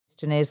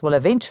questionnaires will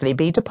eventually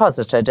be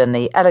deposited in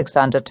the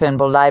Alexander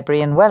Turnbull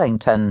Library in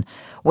Wellington,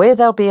 where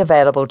they'll be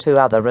available to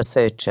other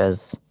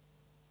researchers.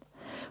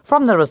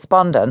 From the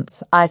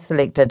respondents, I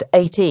selected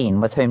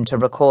 18 with whom to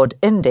record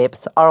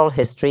in-depth oral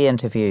history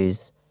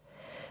interviews.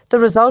 The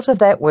result of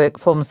that work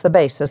forms the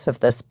basis of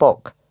this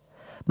book.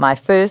 My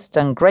first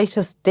and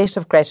greatest debt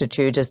of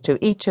gratitude is to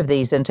each of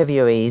these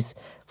interviewees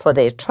for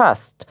their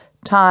trust,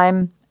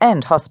 time,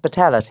 and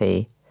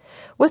hospitality.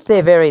 With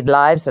their varied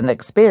lives and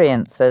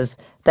experiences,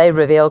 they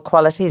reveal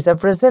qualities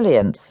of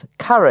resilience,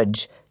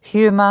 courage,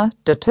 humour,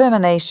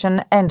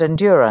 determination, and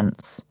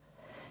endurance.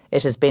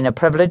 It has been a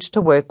privilege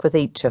to work with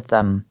each of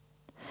them.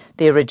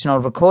 The original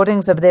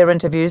recordings of their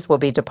interviews will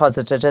be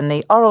deposited in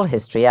the Oral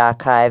History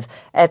Archive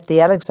at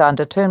the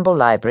Alexander Turnbull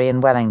Library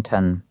in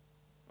Wellington.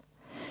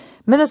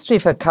 Ministry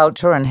for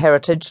Culture and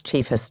Heritage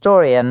Chief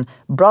Historian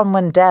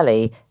Bronwyn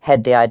Daly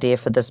had the idea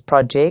for this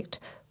project,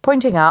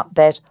 pointing out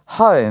that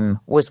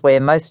home was where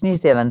most New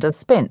Zealanders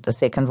spent the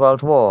Second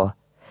World War.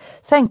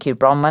 Thank you,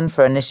 Bronwyn,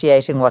 for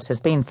initiating what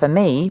has been for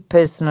me,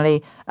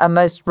 personally, a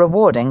most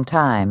rewarding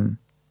time.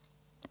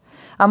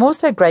 I'm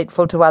also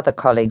grateful to other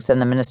colleagues in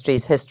the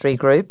Ministry's history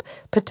group,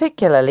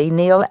 particularly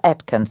Neil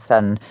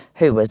Atkinson,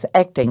 who was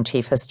acting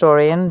chief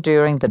historian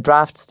during the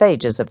draft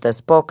stages of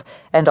this book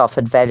and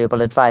offered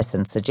valuable advice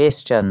and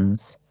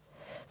suggestions.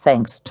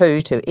 Thanks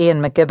too to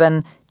Ian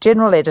McGibbon,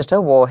 General Editor,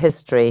 War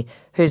History,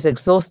 whose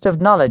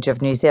exhaustive knowledge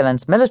of New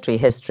Zealand's military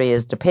history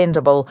is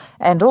dependable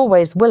and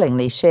always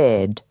willingly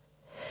shared.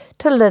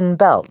 To Lynn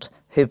Belt,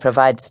 who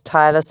provides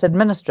tireless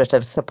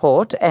administrative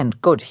support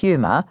and good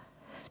humour.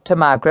 To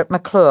Margaret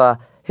McClure,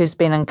 who's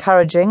been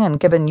encouraging and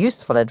given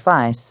useful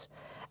advice,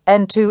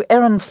 and to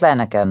Erin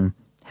Flanagan,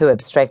 who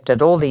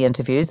abstracted all the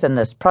interviews in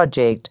this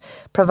project,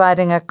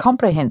 providing a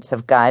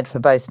comprehensive guide for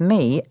both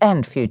me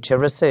and future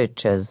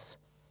researchers.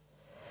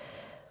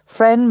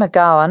 Fran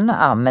McGowan,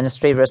 our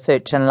Ministry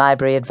Research and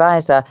Library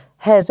Advisor,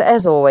 has,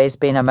 as always,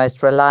 been a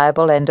most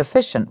reliable and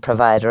efficient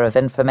provider of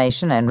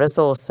information and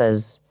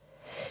resources.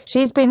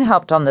 She's been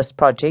helped on this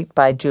project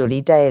by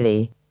Julie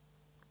Daly.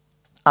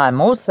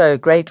 I'm also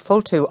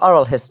grateful to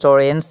oral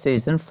historian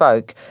Susan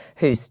Folk,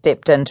 who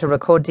stepped in to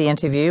record the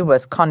interview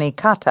with Connie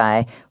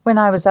Katai when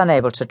I was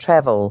unable to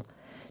travel,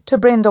 to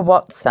Brenda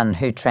Watson,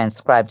 who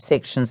transcribed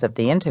sections of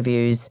the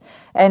interviews,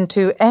 and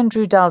to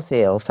Andrew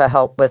Dalziel for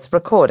help with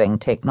recording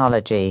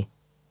technology.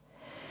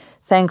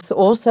 Thanks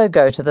also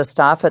go to the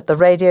staff at the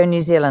Radio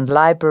New Zealand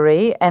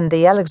Library and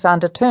the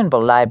Alexander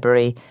Turnbull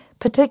Library,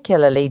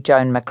 particularly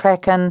Joan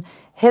McCracken,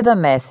 Heather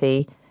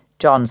Matthey,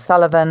 John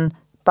Sullivan,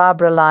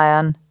 Barbara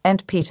Lyon,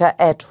 and Peter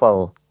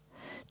Atwell,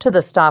 to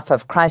the staff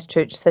of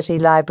Christchurch City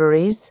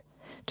Libraries,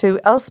 to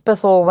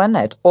Elspeth Orwin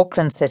at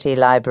Auckland City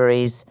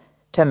Libraries,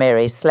 to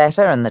Mary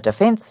Slatter in the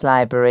Defence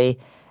Library,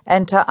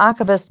 and to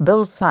archivist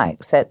Bill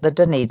Sykes at the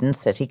Dunedin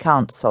City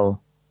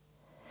Council.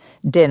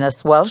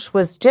 Dennis Welsh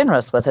was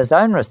generous with his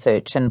own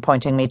research in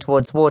pointing me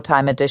towards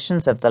wartime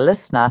editions of The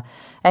Listener,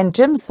 and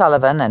Jim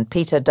Sullivan and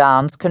Peter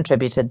Downs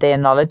contributed their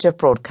knowledge of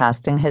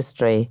broadcasting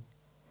history.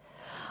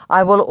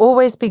 I will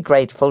always be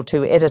grateful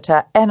to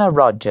editor Anna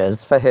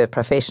Rogers for her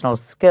professional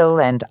skill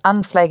and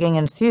unflagging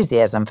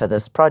enthusiasm for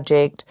this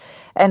project,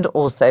 and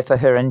also for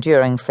her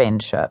enduring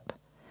friendship.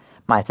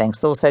 My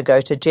thanks also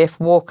go to Jeff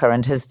Walker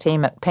and his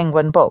team at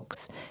Penguin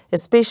Books,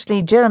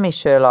 especially Jeremy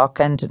Sherlock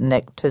and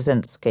Nick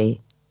Tuzinski.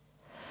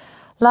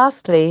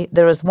 Lastly,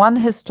 there is one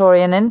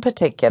historian in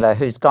particular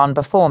who's gone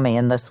before me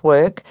in this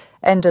work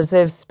and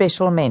deserves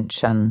special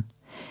mention.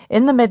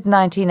 In the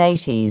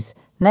mid-1980s,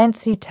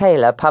 Nancy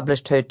Taylor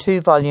published her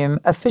 2-volume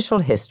Official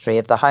History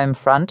of the Home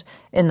Front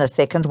in the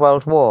Second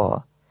World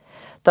War.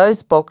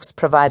 Those books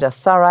provide a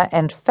thorough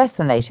and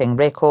fascinating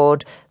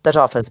record that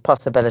offers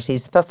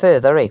possibilities for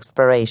further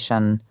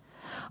exploration.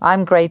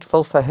 I'm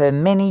grateful for her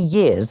many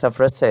years of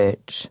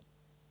research.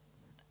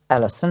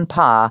 Alison,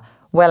 Parr,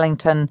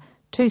 Wellington,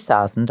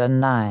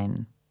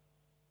 2009.